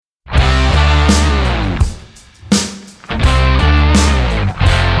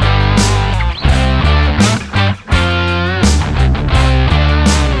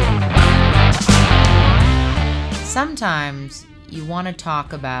sometimes you want to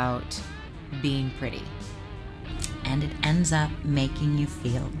talk about being pretty. And it ends up making you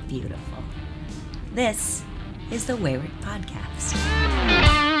feel beautiful. This is the Wayward Podcast.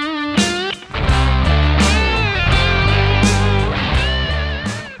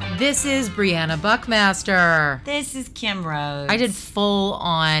 This is Brianna Buckmaster. This is Kim Rose. I did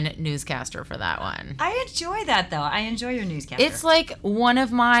full-on newscaster for that one. I enjoy that, though. I enjoy your newscaster. It's like one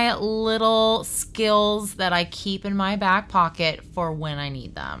of my little skills that I keep in my back pocket for when I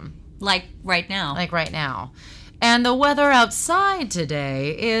need them. Like right now. Like right now. And the weather outside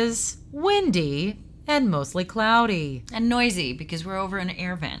today is windy and mostly cloudy. And noisy because we're over an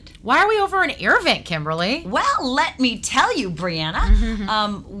air vent. Why are we over an air vent, Kimberly? Well, let me tell you, Brianna.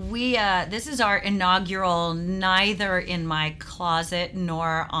 This is our inaugural neither in my closet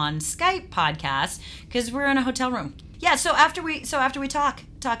nor on Skype podcast because we're in a hotel room. Yeah, so after we talk,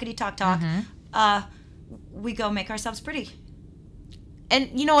 we go make ourselves pretty.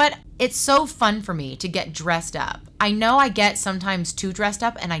 And you know what? It's so fun for me to get dressed up. I know I get sometimes too dressed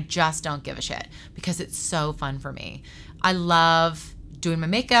up and I just don't give a shit because it's so fun for me. I love doing my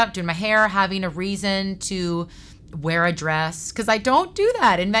makeup, doing my hair, having a reason to wear a dress because I don't do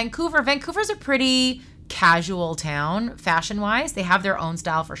that in Vancouver. Vancouver's a pretty casual town fashion-wise. They have their own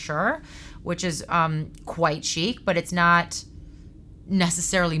style for sure, which is quite chic, but it's not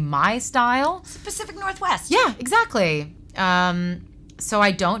necessarily my style. It's the Pacific Northwest. Yeah, exactly. So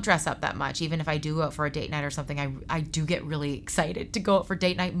I don't dress up that much. Even if I do go out for a date night or something, I do get really excited to go out for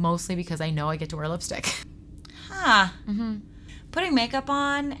date night, mostly because I know I get to wear lipstick. Huh. Mm-hmm. Putting makeup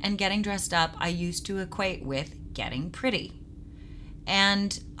on and getting dressed up, I used to equate with getting pretty.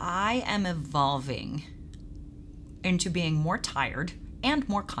 And I am evolving into being more tired and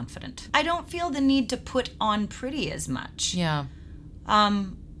more confident. I don't feel the need to put on pretty as much. Yeah.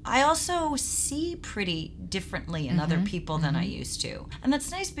 I also see pretty differently in other people than I used to. And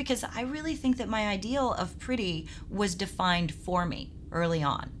that's nice because I really think that my ideal of pretty was defined for me early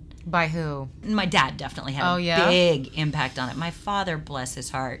on. By who? My dad definitely had a big impact on it. My father, bless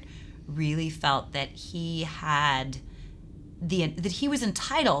his heart, really felt that he had that he was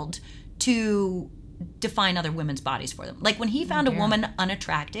entitled to define other women's bodies for them. Like when he found a woman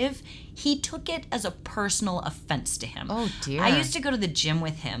unattractive, he took it as a personal offense to him. Oh dear. I used to go to the gym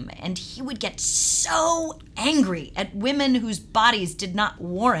with him and he would get so angry at women whose bodies did not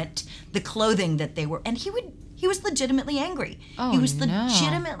warrant the clothing that they were. And he was legitimately angry. Oh, he was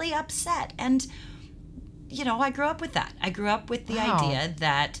legitimately upset. And I grew up with that. I grew up with the idea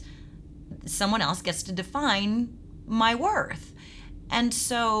that someone else gets to define my worth. And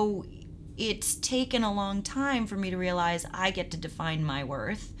so it's taken a long time for me to realize I get to define my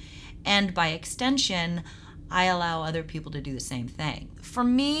worth. And by extension, I allow other people to do the same thing. For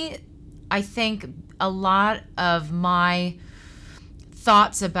me, I think a lot of my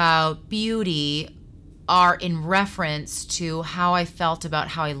thoughts about beauty are in reference to how I felt about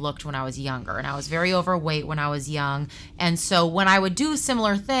how I looked when I was younger. And I was very overweight when I was young. And so when I would do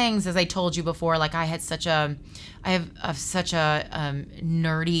similar things, as I told you before, like I have such a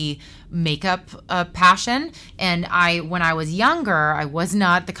nerdy makeup passion. And when I was younger, I was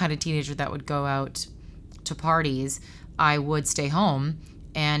not the kind of teenager that would go out to parties. I would stay home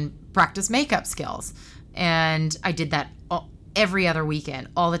and practice makeup skills. And I did that every other weekend,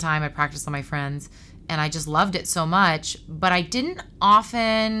 all the time. I practiced on my friends. And I just loved it so much, but I didn't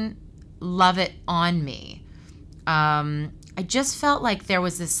often love it on me. I just felt like there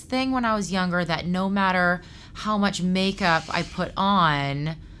was this thing when I was younger that no matter how much makeup I put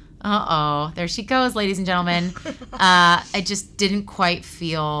on, there she goes, ladies and gentlemen, I just didn't quite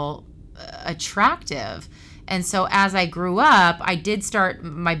feel attractive. And so as I grew up,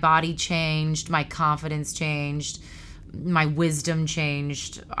 my body changed, my confidence changed, my wisdom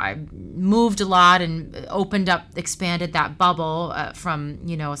changed. I moved a lot and expanded that bubble from,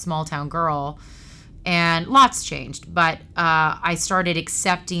 a small town girl, and lots changed. But I started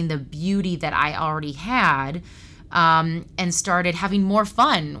accepting the beauty that I already had, and started having more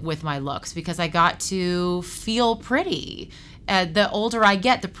fun with my looks because I got to feel pretty. The older I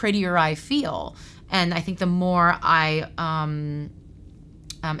get, the prettier I feel. And I think the more I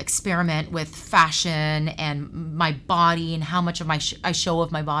experiment with fashion and my body and how much of I show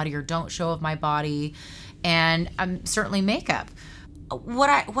of my body or don't show of my body, and certainly makeup.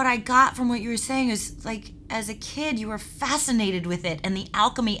 What I got from what you were saying is, like, as a kid, you were fascinated with it and the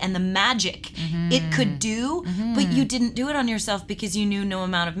alchemy and the magic it could do, but you didn't do it on yourself because you knew no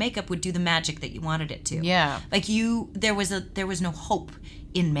amount of makeup would do the magic that you wanted it to. Yeah. Like there was no hope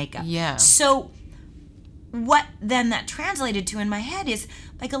in makeup. Yeah. So what then that translated to in my head is,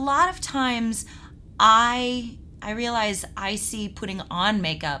 like, a lot of times I I realize I see putting on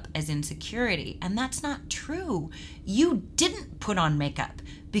makeup as insecurity, and that's not true. You didn't put on makeup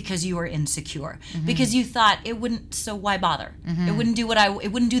because you were insecure, because you thought it wouldn't, so why bother? It wouldn't do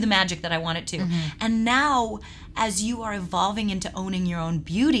it wouldn't do the magic that I want it to. And now, as you are evolving into owning your own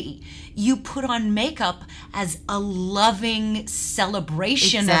beauty, you put on makeup as a loving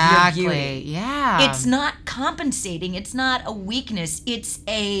celebration of your beauty. Yeah. It's not compensating. It's not a weakness. It's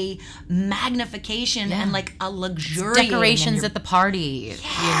a magnification and like a luxuriating. Decorations at the party.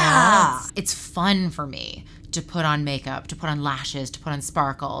 Yeah. You know? It's fun for me to put on makeup, to put on lashes, to put on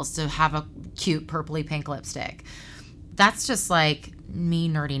sparkles, to have a cute purpley pink lipstick. That's just like me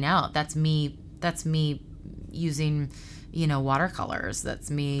nerding out. That's me using, watercolors.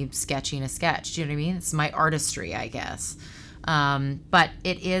 That's me sketching a sketch. Do you know what I mean? It's my artistry, I guess. But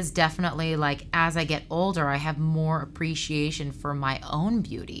it is definitely like, as I get older, I have more appreciation for my own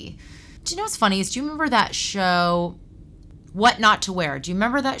beauty. Do you know what's funny do you remember that show, What Not to Wear? Do you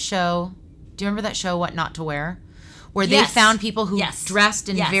remember that show? What Not to Wear? Where they found people who dressed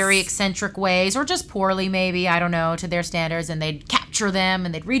in very eccentric ways, or just poorly maybe, I don't know, to their standards, and they'd capture them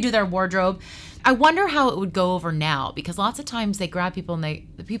and they'd redo their wardrobe. I wonder how it would go over now, because lots of times they grab people and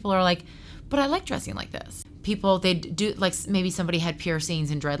the people are like, but I like dressing like this. People, they'd do, like maybe somebody had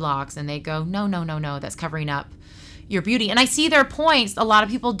piercings and dreadlocks and they'd go, no, that's covering up your beauty. And I see their points. A lot of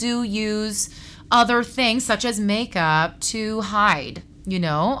people do use other things such as makeup to hide.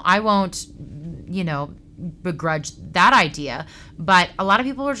 I won't, begrudge that idea, but a lot of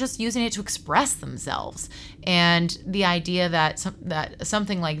people are just using it to express themselves. And the idea that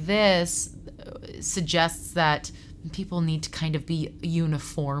something like this suggests that people need to kind of be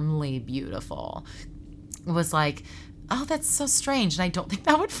uniformly beautiful was like, oh, that's so strange. And I don't think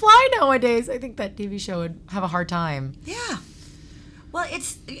that would fly nowadays. I think that TV show would have a hard time. Yeah. Well,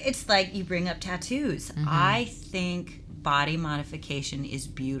 it's like you bring up tattoos. I think body modification is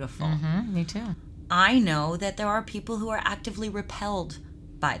beautiful. Me too. I know that there are people who are actively repelled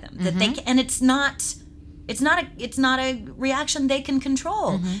by them. That they can, and it's not a reaction they can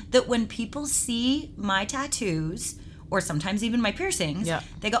control. That when people see my tattoos, or sometimes even my piercings,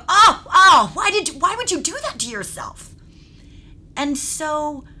 they go, "Oh, why would you do that to yourself?" And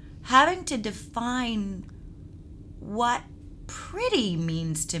so having to define what pretty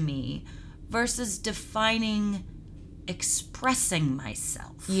means to me versus defining expressing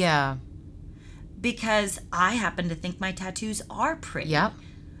myself. Yeah. Because I happen to think my tattoos are pretty. Yep.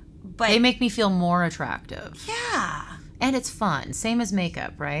 But they make me feel more attractive. Yeah. And it's fun. Same as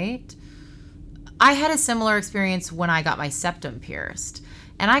makeup, right? I had a similar experience when I got my septum pierced.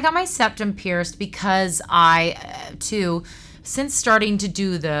 And I got my septum pierced because I, too, since starting to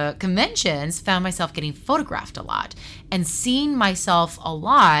do the conventions, found myself getting photographed a lot. And seeing myself a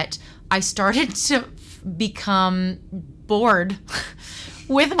lot, I started to become bored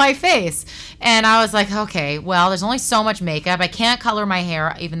with my face. And I was like, okay, well, there's only so much makeup. I can't color my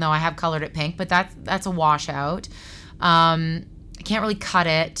hair, even though I have colored it pink, but that's a washout. I can't really cut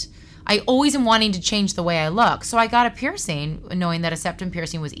it. I always am wanting to change the way I look. So I got a piercing, knowing that a septum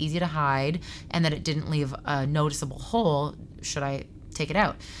piercing was easy to hide and that it didn't leave a noticeable hole should I take it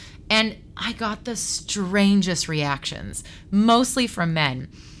out. And I got the strangest reactions, mostly from men.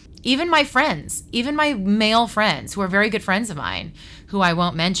 Even my friends, even my male friends, who are very good friends of mine, who I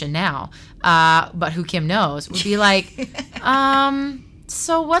won't mention now, but who Kim knows, would be like,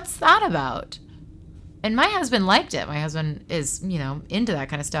 so what's that about? And my husband liked it. My husband is, into that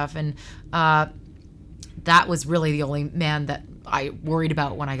kind of stuff. And that was really the only man that I worried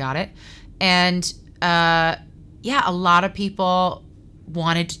about when I got it. And a lot of people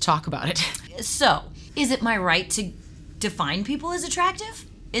wanted to talk about it. So, is it my right to define people as attractive?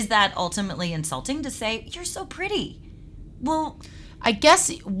 Is that ultimately insulting to say, you're so pretty? Well, I guess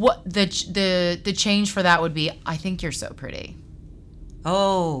what the change for that would be, I think you're so pretty.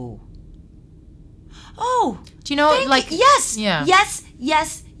 Oh, do you know, yes, yeah,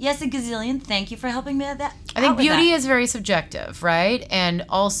 yes, a gazillion. Thank you for helping me with that. I think beauty is very subjective, right? And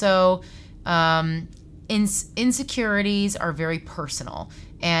also, insecurities are very personal,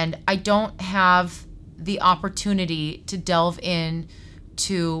 and I don't have the opportunity to delve in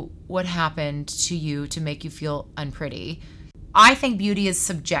to what happened to you to make you feel unpretty. I think beauty is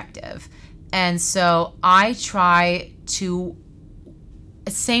subjective, and so I try to,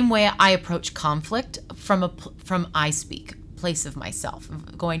 same way I approach conflict, from I speak place of myself,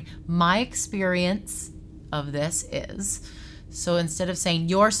 going, my experience of this is, so instead of saying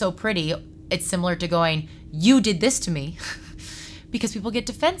you're so pretty, it's similar to going, you did this to me. because people get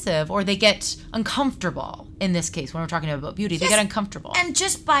defensive or they get uncomfortable. In this case, when we're talking about beauty, they get uncomfortable. And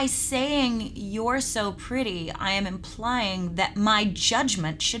just by saying you're so pretty, I am implying that my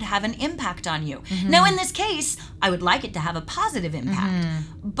judgment should have an impact on you. Now, in this case, I would like it to have a positive impact.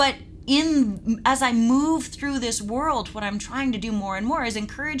 But as I move through this world, what I'm trying to do more and more is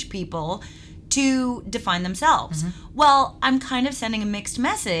encourage people to define themselves. Well, I'm kind of sending a mixed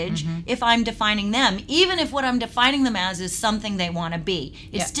message if I'm defining them, even if what I'm defining them as is something they want to be.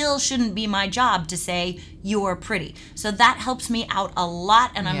 It still shouldn't be my job to say, you're pretty. So that helps me out a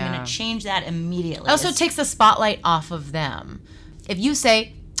lot, and I'm going to change that immediately. It also takes the spotlight off of them. If you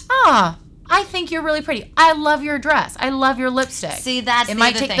say, I think you're really pretty. I love your dress. I love your lipstick. See, that's it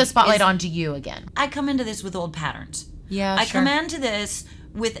might take the spotlight onto you again. I come into this with old patterns. Yeah, I come into this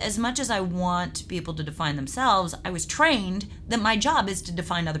with, as much as I want people to define themselves, I was trained that my job is to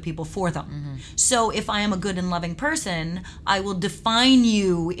define other people for them. So if I am a good and loving person, I will define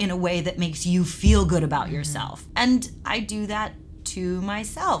you in a way that makes you feel good about yourself. And I do that to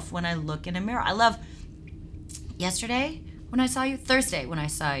myself when I look in a mirror. I love yesterday when I saw you, Thursday when I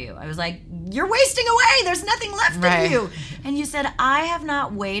saw you, I was like, you're wasting away. There's nothing left of you. And you said, I have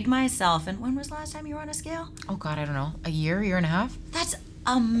not weighed myself. And when was the last time you were on a scale? Oh, God, I don't know. A year and a half? That's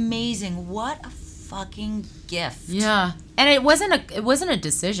amazing. What a fucking gift. Yeah. And it wasn't a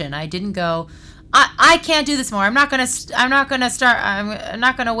decision. I didn't go, I can't do this more. I'm not going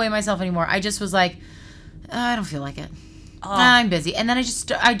to weigh myself anymore. I just was like, I don't feel like it. I'm busy. And then I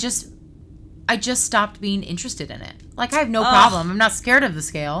just stopped being interested in it. Like, I have no problem. I'm not scared of the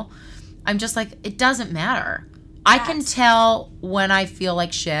scale. I'm just like, it doesn't matter. I can tell when I feel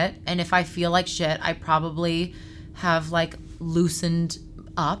like shit. And if I feel like shit, I probably have like loosened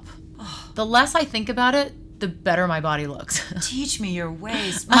up. The less I think about it, the better my body looks. Teach me your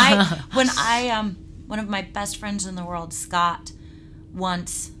ways. One of my best friends in the world, Scott,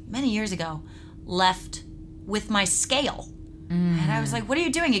 once, many years ago, left with my scale. And I was like, what are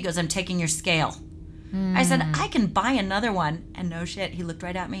you doing? He goes, I'm taking your scale. I said, I can buy another one. And no shit, he looked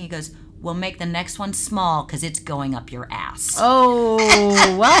right at me. He goes, we'll make the next one small because it's going up your ass. Oh,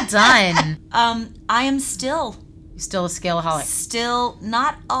 well done. I am still a scaleaholic. Still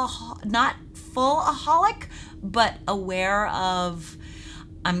not full aholic, but aware of,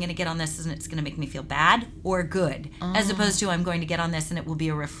 I'm going to get on this and it's going to make me feel bad or good, as opposed to I'm going to get on this and it will be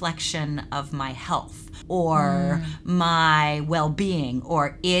a reflection of my health or my well-being,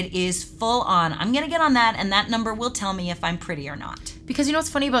 or it is full on, I'm going to get on that and that number will tell me if I'm pretty or not. Because you know what's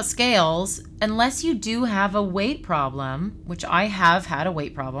funny about scales? Unless you do have a weight problem, which I have had a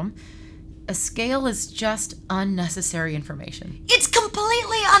weight problem, a scale is just unnecessary information. It's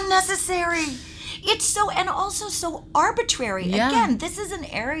completely unnecessary. It's so, and also so arbitrary. Yeah. Again, this is an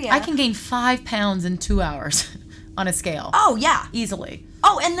area. I can gain 5 pounds in 2 hours on a scale. Oh, yeah. Easily.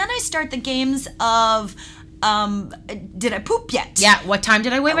 Oh, and then I start the games of, did I poop yet? Yeah, what time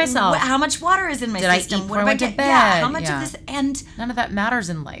did I weigh myself? How much water is in my system? Did I eat before I went to bed? Yeah, how much of this? And none of that matters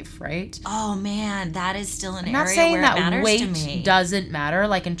in life, right? Oh, man, that is still an area I'm not saying where that it matters to me. weight doesn't matter,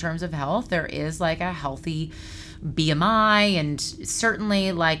 like in terms of health. There is like a healthy BMI, and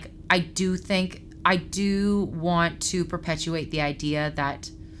certainly like I do want to perpetuate the idea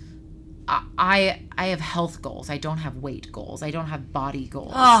that I have health goals. I don't have weight goals. I don't have body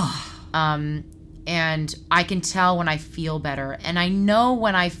goals. And I can tell when I feel better. And I know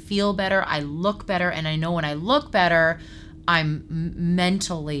when I feel better, I look better. And I know when I look better, I'm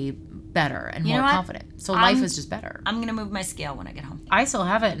mentally better and more confident. So life is just better. I'm going to move my scale when I get home. I still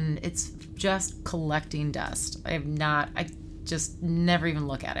have it, and it's just collecting dust. I just never even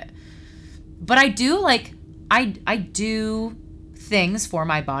look at it. But I do I do things for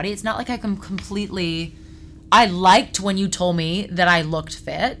my body. It's not like I liked when you told me that I looked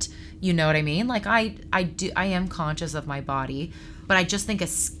fit. You know what I mean? Like I am conscious of my body, but I just think a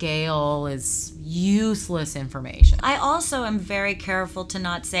scale is useless information. I also am very careful to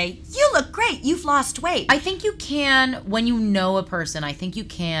not say, you look great, you've lost weight. I think you can, when you know a person, I think you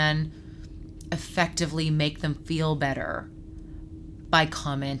can effectively make them feel better by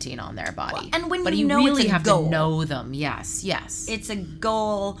commenting on their body. And when but you know really it's a have goal. to know them. Yes. It's a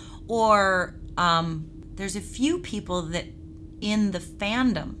goal, or there's a few people that in the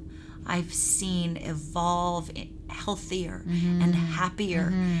fandom I've seen evolve healthier and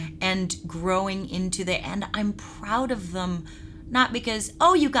happier and growing into and I'm proud of them, not because,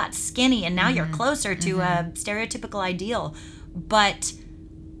 oh, you got skinny and now you're closer to a stereotypical ideal, but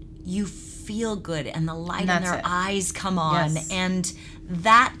you feel good and the light in their eyes come on. Yes. And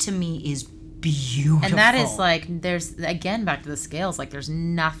that to me is beautiful. And that is like, there's, again, back to the scales, like there's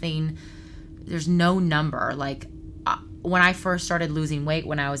no number. Like when I first started losing weight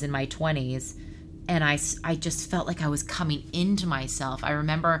when I was in my 20s, and I just felt like I was coming into myself. I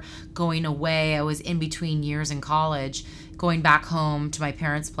remember going away. I was in between years in college, going back home to my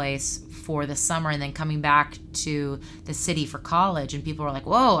parents' place for the summer and then coming back to the city for college. And people were like,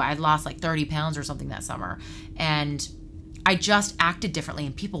 whoa, I'd lost like 30 pounds or something that summer. And I just acted differently.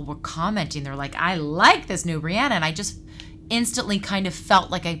 And people were commenting. They're like, I like this new Brianna. And I just instantly kind of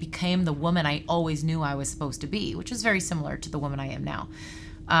felt like I became the woman I always knew I was supposed to be, which is very similar to the woman I am now.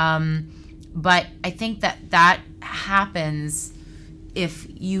 But I think that happens if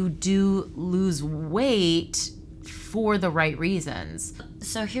you do lose weight for the right reasons.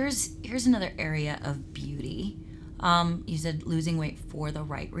 So here's another area of beauty. You said losing weight for the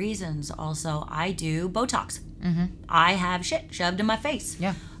right reasons. Also, I do Botox. Mm-hmm. I have shit shoved in my face.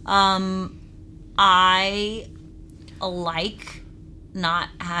 Yeah. I like not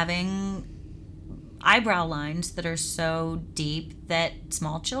having eyebrow lines that are so deep that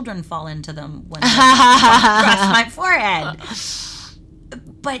small children fall into them when they cross my forehead.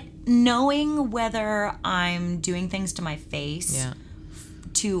 But knowing whether I'm doing things to my face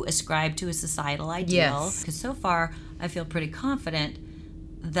to ascribe to a societal ideal, because so far I feel pretty confident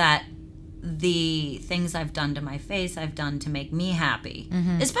that the things I've done to my face, I've done to make me happy.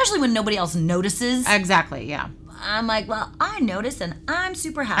 Mm-hmm. Especially when nobody else notices. Exactly, yeah. I'm like, well, I notice and I'm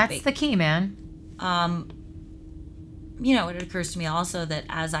super happy. That's the key, man. It occurs to me also that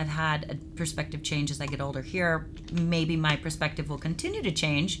as I've had a perspective change as I get older here, maybe my perspective will continue to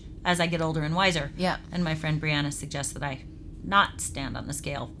change as I get older and wiser. Yeah. And my friend Brianna suggests that I not stand on the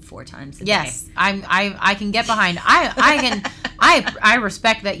scale 4 times a day. Yes, I can get behind. I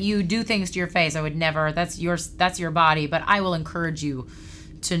respect that you do things to your face. I would never. That's your body. But I will encourage you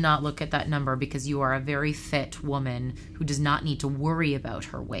to not look at that number because you are a very fit woman who does not need to worry about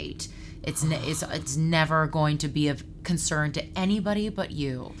her weight. It's never going to be of concern to anybody but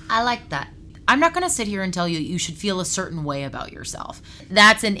you. I like that. I'm not going to sit here and tell you should feel a certain way about yourself.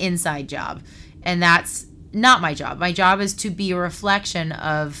 That's an inside job, and that's not my job. My job is to be a reflection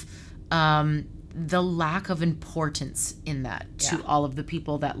of the lack of importance in that to all of the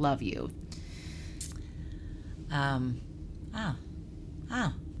people that love you.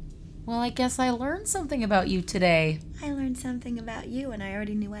 Well, I guess I learned something about you today. I learned something about you, and I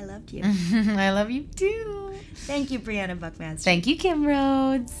already knew I loved you. I love you too. Thank you, Brianna Buckmaster. Thank you, Kim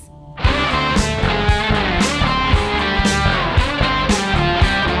Rhodes.